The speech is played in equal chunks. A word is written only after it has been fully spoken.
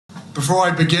Before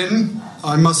I begin,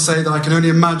 I must say that I can only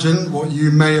imagine what you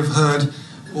may have heard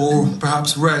or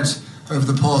perhaps read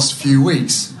over the past few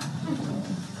weeks.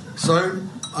 So,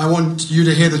 I want you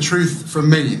to hear the truth from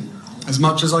me, as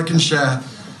much as I can share,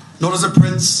 not as a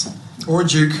prince or a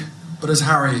duke, but as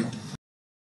Harry.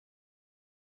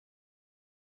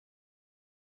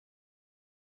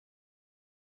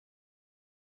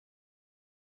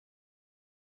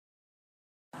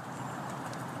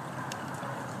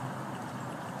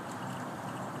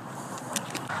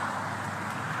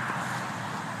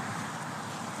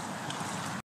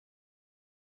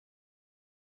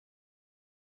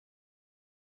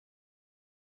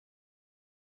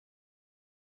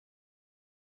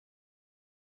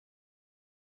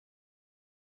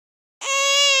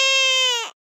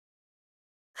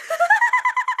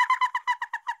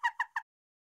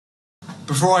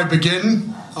 Before I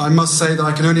begin, I must say that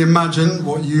I can only imagine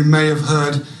what you may have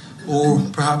heard or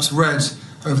perhaps read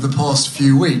over the past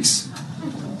few weeks.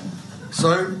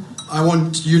 So, I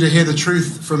want you to hear the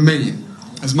truth from me,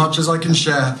 as much as I can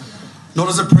share, not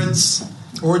as a prince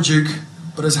or a duke,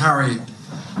 but as Harry,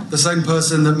 the same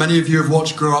person that many of you have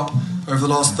watched grow up over the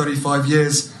last 35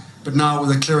 years, but now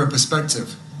with a clearer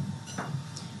perspective.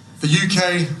 The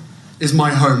UK is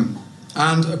my home,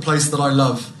 and a place that I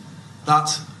love.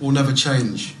 That will never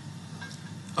change.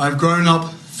 I've grown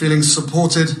up feeling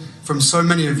supported from so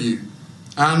many of you,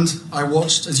 and I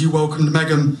watched as you welcomed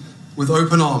Meghan with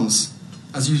open arms,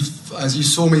 as you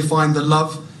saw me find the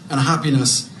love and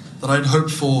happiness that I'd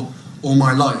hoped for all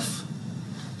my life.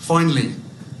 Finally,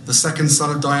 the second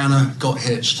son of Diana got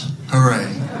hitched. Hooray.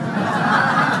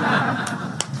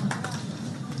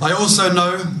 I also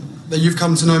know that you've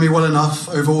come to know me well enough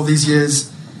over all these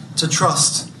years to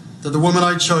trust that the woman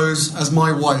I chose as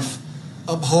my wife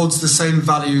upholds the same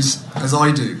values as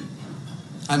I do.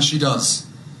 And she does.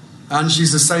 And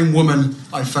she's the same woman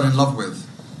I fell in love with.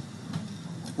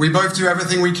 We both do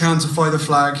everything we can to fly the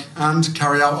flag and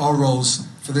carry out our roles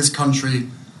for this country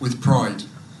with pride.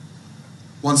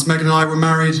 Once Meghan and I were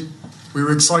married, we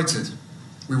were excited,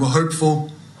 we were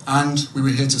hopeful, and we were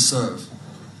here to serve.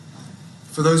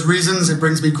 For those reasons, it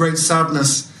brings me great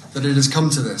sadness that it has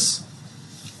come to this.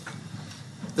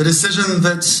 The decision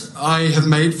that I have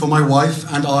made for my wife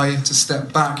and I to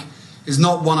step back is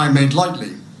not one I made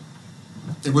lightly.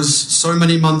 It was so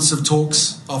many months of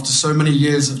talks after so many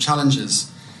years of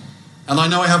challenges. And I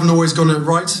know I haven't always gotten it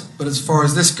right, but as far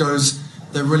as this goes,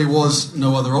 there really was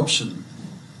no other option.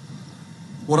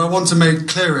 What I want to make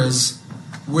clear is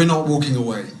we're not walking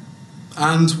away,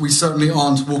 and we certainly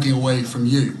aren't walking away from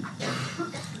you.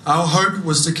 Our hope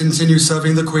was to continue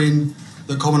serving the Queen,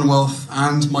 the Commonwealth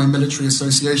and my military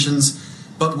associations,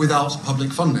 but without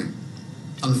public funding.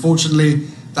 Unfortunately,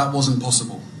 that wasn't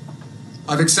possible.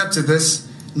 I've accepted this,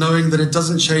 knowing that it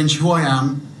doesn't change who I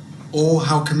am or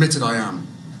how committed I am.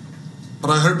 But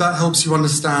I hope that helps you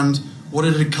understand what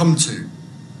it had come to,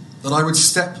 that I would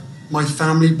step my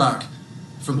family back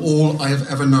from all I have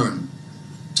ever known,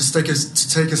 to take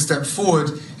a step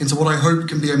forward into what I hope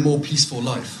can be a more peaceful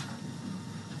life.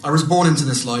 I was born into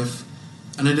this life,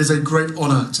 and it is a great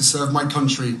honour to serve my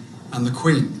country and the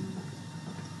Queen.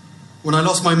 When I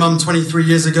lost my mum 23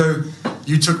 years ago,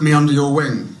 you took me under your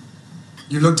wing.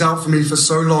 You looked out for me for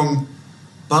so long,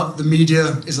 but the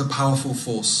media is a powerful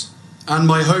force. And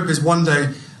my hope is one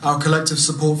day our collective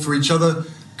support for each other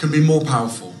can be more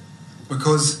powerful,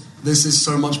 because this is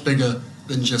so much bigger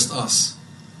than just us.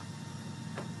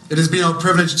 It has been our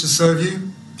privilege to serve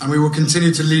you, and we will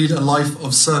continue to lead a life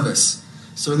of service.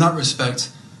 So in that respect,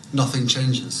 nothing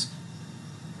changes.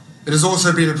 It has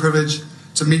also been a privilege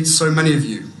to meet so many of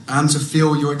you and to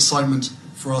feel your excitement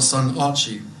for our son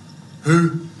Archie,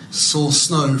 who saw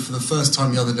snow for the first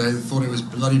time the other day and thought it was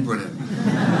bloody brilliant.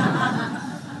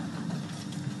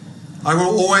 I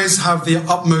will always have the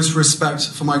utmost respect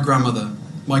for my grandmother,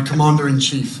 my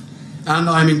Commander-in-Chief, and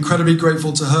I am incredibly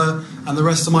grateful to her and the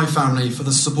rest of my family for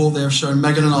the support they have shown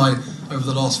Meghan and I over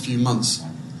the last few months.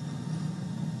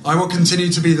 I will continue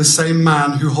to be the same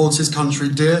man who holds his country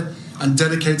dear and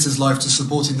dedicates his life to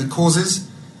supporting the causes,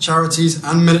 charities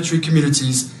and military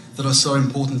communities that are so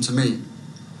important to me.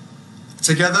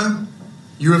 Together,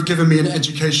 you have given me an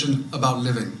education about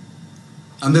living,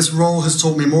 and this role has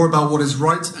taught me more about what is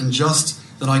right and just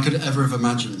than I could ever have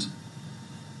imagined.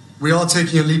 We are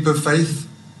taking a leap of faith,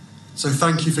 so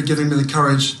thank you for giving me the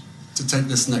courage to take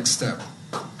this next step.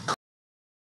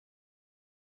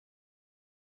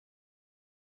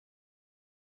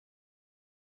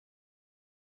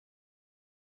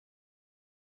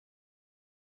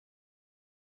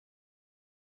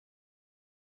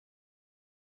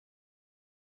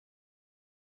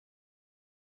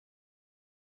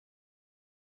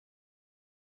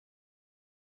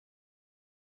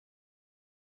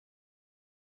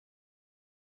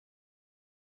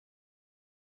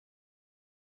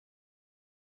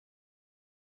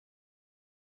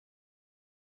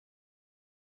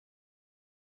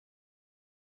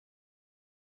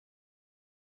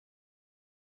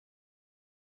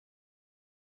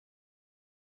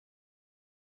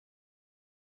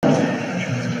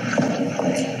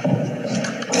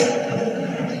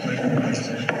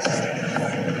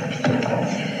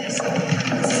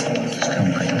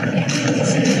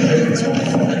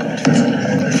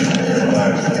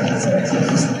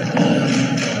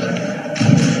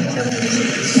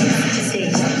 Sí.